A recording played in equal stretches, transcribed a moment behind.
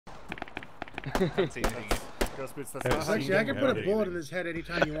Haven't seen anything yet. Ghostboots, that's not how you Actually, I can put a bullet in his head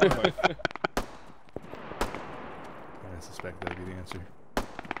anytime you want. I suspect that would be the answer.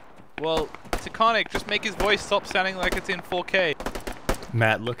 Well, Taconic, just make his voice stop sounding like it's in 4K.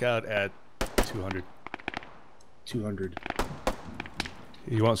 Matt, look out at 200. 200.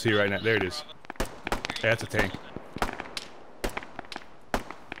 You won't see it right now. There it is. That's a tank.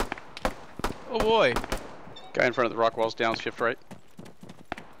 Oh boy. Guy in front of the rock walls, downshift right.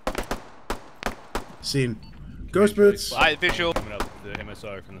 Seen. Ghostboots. Alright, visual. Coming up the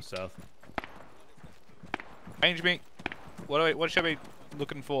MSR from the south. Range me. What should I be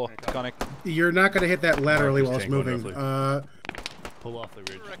looking for, Taconic? You're not going to hit that laterally while it's moving. Pull off the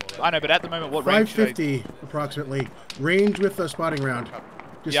ridge. I know, but at the moment, what range? 550 approximately. Range with a spotting round.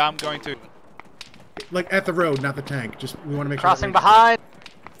 Just, yeah, I'm going to. Like at the road, not the tank. Just we want to make Crossing sure. behind.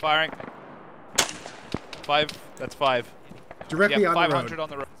 Firing. 5. That's 5. Directly on the road. 500 on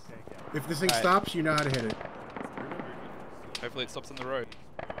the road. If this thing stops, you know how to hit it. Hopefully it stops on the road.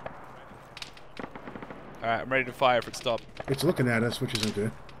 Alright, I'm ready to fire if it stops. It's looking at us, which isn't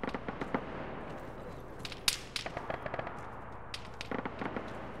good.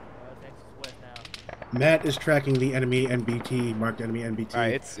 Matt is tracking the enemy NBT, marked enemy NBT.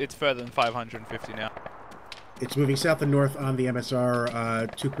 Alright, it's further than 550 now. It's moving south and north on the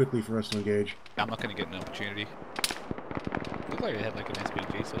MSR, too quickly for us to engage. I'm not going to get an opportunity. Looked like it had like an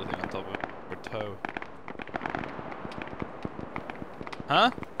SPG sort of thing on top of it. Or tow.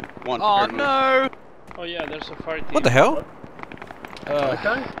 Huh? Oh no! Oh yeah, there's a fire team. What the hell?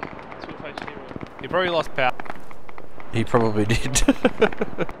 Okay. 250. He probably lost power. He probably did.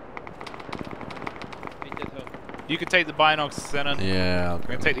 You could take the binocs, Xenon. Yeah. I'm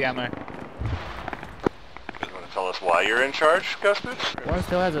going to take the ammo. You want to tell us why you're in charge, Ghostboots?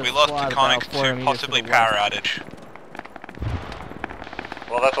 We lost Taconic to possibly power outage.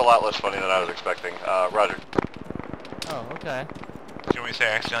 Well, that's a lot less funny than I was expecting. Roger. Oh, okay. Do you want me to say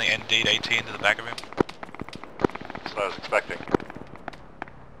I accidentally ND'd AT into the back of him? That's what I was expecting.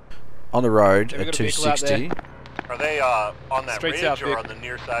 On the road Yeah, at 260. Are they on that Straight ridge south, or on the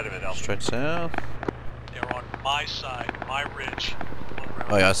near side of it, Alpha? Straight south. They're on my side, my ridge.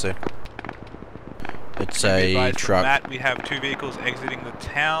 Oh yeah, I see. It's Be a advised from truck. Matt, we have 2 vehicles exiting the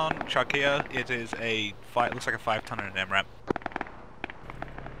town. Truck here. It is a looks like a 5-ton and an MRAP.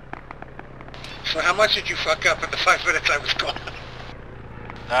 So how much did you fuck up in the 5 minutes I was gone?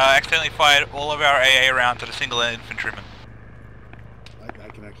 Accidentally fired all of our AA rounds at a single infantryman. I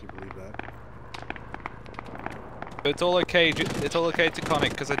can actually believe that. It's all okay. It's all okay,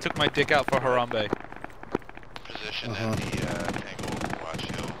 Taconic, because I took my dick out for Harambe. Position at the Tango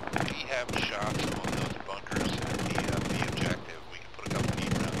Overwatch Hill. We have shots on those bunkers at the objective. We can put a couple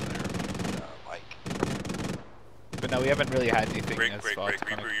feet around there with Mike. But no, we haven't really had anything Break, as break, far break, as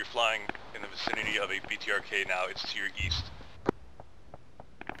Taconic. Reaper, you're flying in the vicinity of a BTRK now. It's to your east.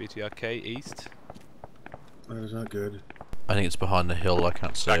 BTRK east. That is not good. I think it's behind the hill. I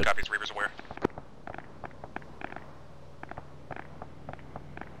can't see Back it. copies, Reaper's aware.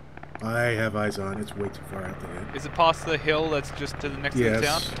 I have eyes on. It's way too far out to hit. Is it past the hill that's just to the next to the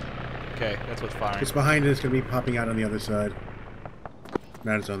town? Okay, that's what's firing. It's behind it. It's going to be popping out on the other side.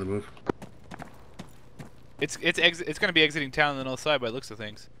 Matt is on the move. It's going to be exiting town on the north side by the looks of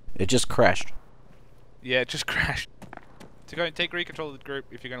things. It just crashed. Yeah, it just crashed. To go and take re-control of the group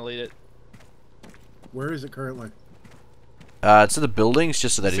if you're going to lead it. Where is it currently? It's in the buildings,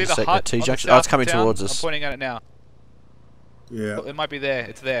 just so that See it's the at hut the on the T-junction. south Oh, it's coming of town? towards us. I'm pointing at it now. Yeah. Oh, it might be there.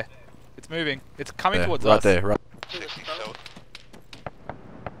 It's there. It's moving. It's coming There, towards right us. there, right. 60 south.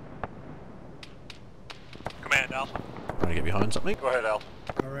 Command, Alpha. Trying to get behind something. Go ahead, Alpha.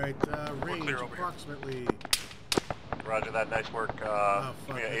 Alright, range clear over here. approximately. Roger that. Nice work. Oh,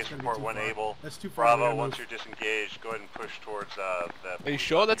 Give me fuck, an that's ace gonna be report too when far. able. That's too far. Bravo, We're gonna once move. you're disengaged, go ahead and push towards that. Are you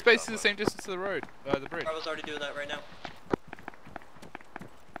sure? That's basically the same distance to the road, the bridge. I was already doing that right now.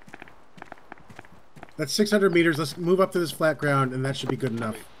 That's 600 meters. Let's move up to this flat ground, and that should be good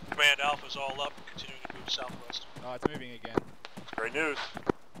enough. Command Alpha's all up, continuing to move southwest. Oh, it's moving again. That's great news.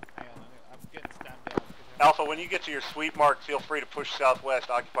 Hang on, I'm getting stamped down. Alpha, when you get to your sweep mark, feel free to push southwest,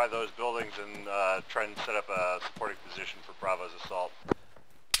 occupy those buildings, and try and set up a supporting position for Bravo's assault.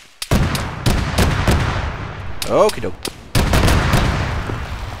 Okie doke.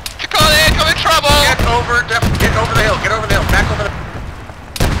 Taconic, I'm in trouble! Get over the hill, get over the hill, back over the...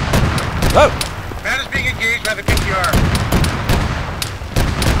 Oh! Man is being engaged by the PTR.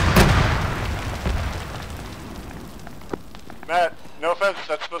 Matt, no offense,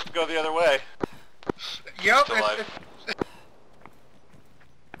 that's supposed to go the other way. Yep. Still alive.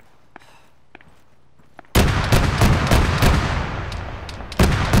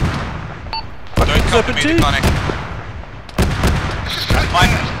 Doors open too. Taconic.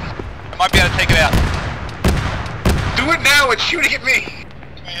 I might be able to take it out. Do it now, it's shooting at me!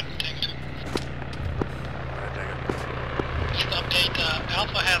 Command, take 2. Just to update,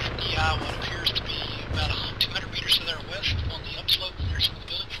 Alpha has DI what appears to be about 200 meters to their west on the upslope near some of the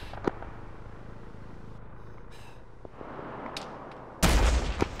buildings.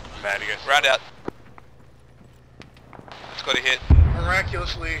 Round out. It's got a hit.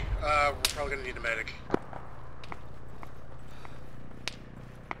 Miraculously, we're probably gonna need a medic.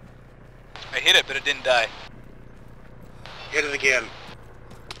 I hit it, but it didn't die. Hit it again.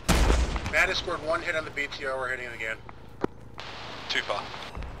 Matt has scored 1 hit on the BTR, we're hitting it again. Too far.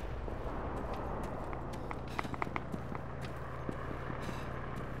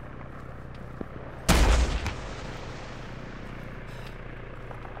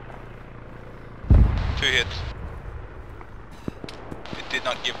 Two hits. It did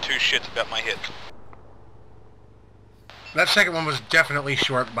not give two shits about my hits. That second one was definitely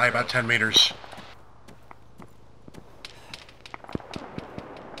short by about 10 meters.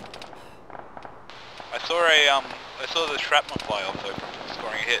 I saw the shrapnel fly off though from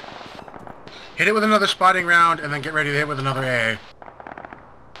scoring a hit. Hit it with another spotting round and then get ready to hit with another AA.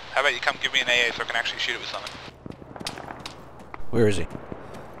 How about you come give me an AA so I can actually shoot it with something? Where is he?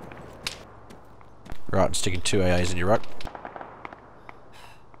 Right, I'm sticking 2 AAs in your ruck.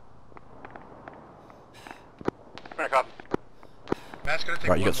 Matt's gonna take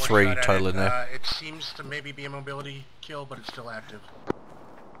Right, you one got more 3 shot at total it. in there. It seems to maybe be a mobility kill, but it's still active.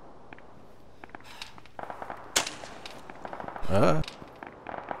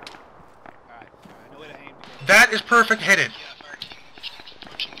 That is perfect, hit it.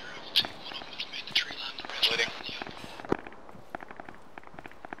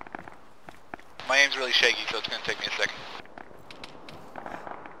 My aim's really shaky, so it's going to take me a second.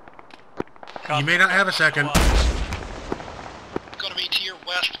 You may not have a second. Going to be to your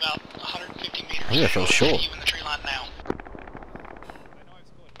west about 150 meters. I think I fell short. You in the tree line now.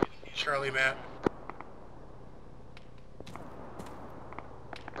 Charlie, Matt.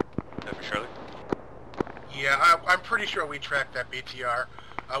 Charlie? Yeah, I'm pretty sure we tracked that BTR.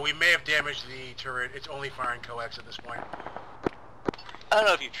 We may have damaged the turret. It's only firing coax at this point. I don't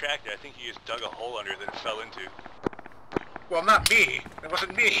know if you tracked it. I think you just dug a hole under that it fell into. Well, not me. It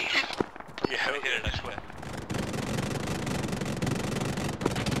wasn't me. Yeah, I hit it, I swear.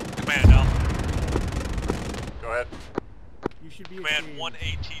 Command, Alpha. Go ahead. You should be Command, 1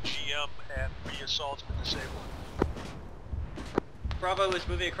 ATGM and B assaults been disabled. Bravo is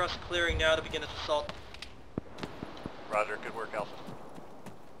moving across the clearing now to begin its assault. Roger, good work, Alpha.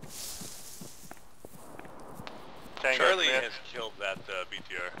 Tango Charlie command. has killed that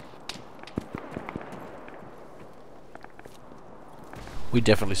BTR. We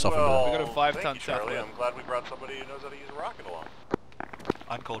definitely suffered Well, We got a 5-ton thank you, Charlie. southwest. I'm glad we brought somebody who knows how to use a rocket along.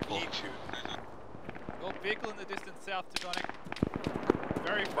 Uncalled for. Your vehicle in the distance south, Taconic.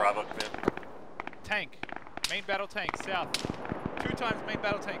 Very far. Bravo, command. Tank. Main battle tank, south. 2 times main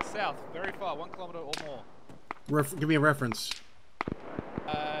battle tank, south. Very far, 1 kilometer or more. Give me a reference.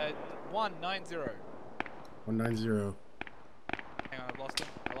 190. 190. Hang on, I've lost him.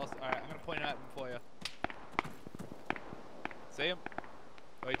 Alright, I'm gonna point it at him for you. See him?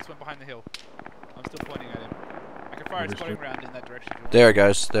 Oh, he just went behind the hill. I'm still pointing at him. I can fire a spotting round in that direction. There it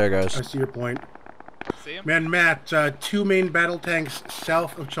goes, there it goes. I see your point. See him? Man, Matt, 2 main battle tanks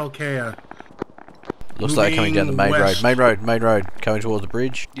south of Chalkea. Looks like they're coming down the main west. road. Main road, coming towards the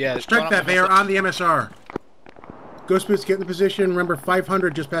bridge. Yeah, Strike that, they are on the MSR. Ghostboots, get in the position. Remember,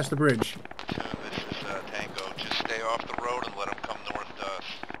 500 just past the bridge. This is Tango. Just stay off the road and let them come north to us.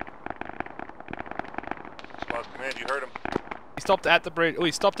 Response command, you heard him. He stopped at the bridge. Oh,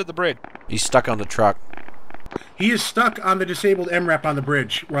 he stopped at the bridge. He's stuck on the truck. He is stuck on the disabled MRAP on the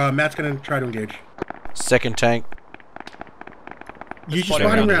bridge. Matt's going to try to engage. Second tank. You just spotting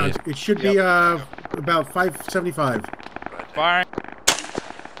spotting round round. It should be about 575. Firing.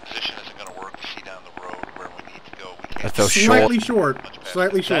 Position isn't going to work. We see down the road where we need to go. We can't I fell Slightly short. short.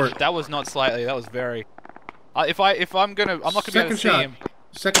 Slightly short. That was not slightly. That was very. I'm not gonna be able to see him.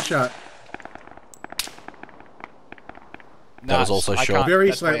 Second shot. That was also I short. can't. Very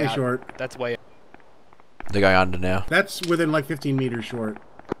That's slightly way out. short. That's way. They're going under now. That's within like 15 meters short.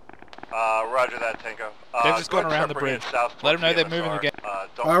 Roger that, Tango. They've just gone go around the bring it bridge. south Let them know towards they're the moving MSR. again.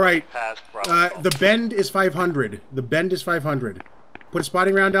 Don't All right. pass Bravo. The bend is 500. The bend is 500. Put a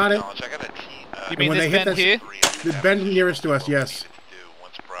spotting round on it. Knowledge. I got a team. You mean when this they hit bend this- here? The bend nearest to us, yes.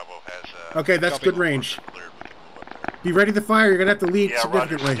 Once Bravo has, Okay, that's Copy. good range. cleared, we can move up there. Be ready to fire. You're going to have to lead Yeah,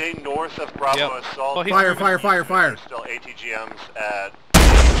 Roger. significantly. Stay north of Bravo Yep. Assault. Oh, he's Fire, moving. fire, fire, fire. Still ATGMs at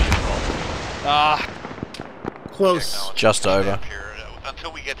ATG Assault. Ah. Close. Just over.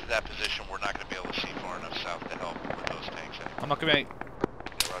 Until we get to that position, we're not going to be able to see far enough south to help with those tanks. I'm not going to...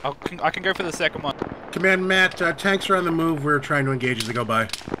 I can go for the second one. Command Matt, tanks are on the move. We're trying to engage as they go by.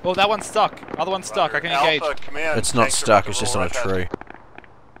 Oh, that one's stuck. Other one's stuck. I can engage. It's not stuck, it's just on a tree.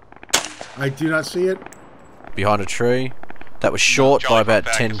 I do not see it. Behind a tree. That was short by about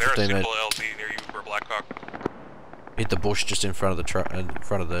 10-15 meters. LZ near you for Blackhawk? Hit the bush just in front of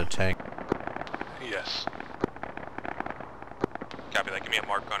the tank. Yes. Copy that. Give me a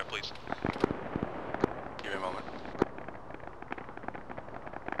mark on it, please. Give me a moment.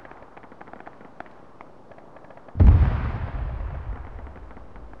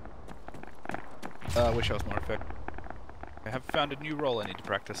 I wish I was more effective. I have found a new role I need to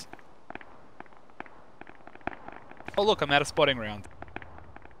practice. Oh look, I'm out of spotting rounds.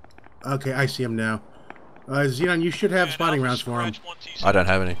 Okay, I see him now. Xenon, you should have spotting rounds for him. I don't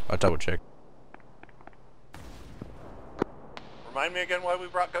have any. I double checked. Remind me again why we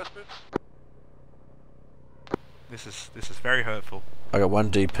brought Ghost Boots? This is very hurtful. I got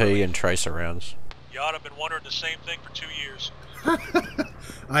 1 DP and tracer rounds. Yacht, I've been wondering the same thing for 2 years.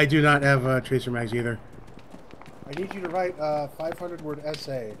 I do not have tracer mags either. I need you to write a 500-word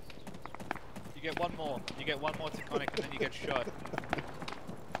essay. You get one more. You get one more Taconic and then you get shot.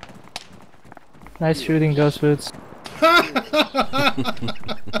 Nice shooting, Ghostboots.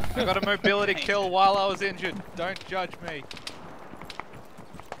 I got a mobility kill while I was injured. Don't judge me.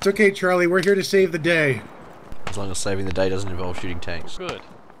 It's okay, Charlie. We're here to save the day. As long as saving the day doesn't involve shooting tanks. Good.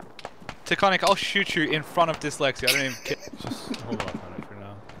 Taconic, I'll shoot you in front of dyslexia. I don't even care. Just hold off on it for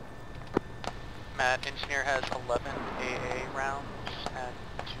now. Matt, Engineer has 11 AA rounds and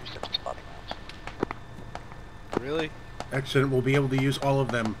 2 sets of spotting rounds. Really? Excellent. We'll be able to use all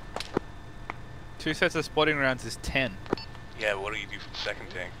of them. 2 sets of spotting rounds is 10. Yeah, what do you do for the second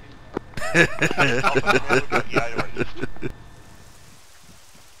tank?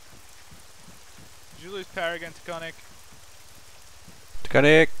 Did you lose power again, Taconic?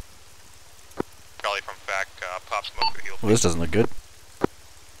 Taconic! Charlie from FAC, pop smoke for heal. Well, this doesn't look good.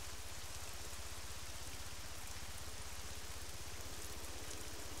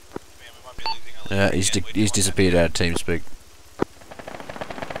 Yeah, he's disappeared out of TeamSpeak.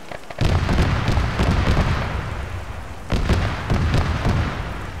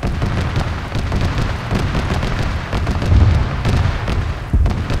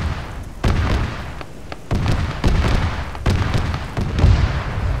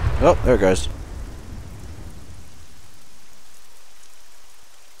 Oh, there it goes.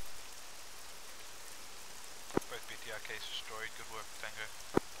 Both BTR cases destroyed. Good work, Tango.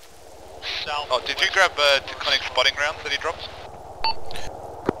 Oh, did you grab Taconic spotting rounds that he dropped?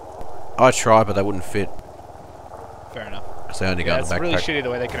 I tried, but they wouldn't fit. Fair enough. Because they only go in the backpack. It's really shitty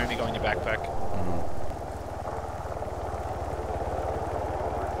the way they can only go in your backpack.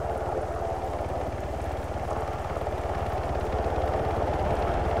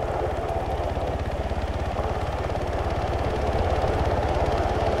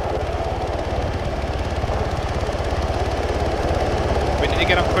 We need to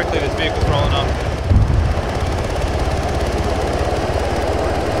get up quickly, this vehicle's rolling up.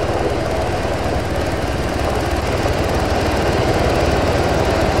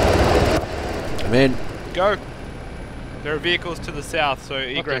 I'm in. Go! There are vehicles to the south, so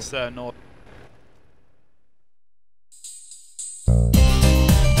egress north.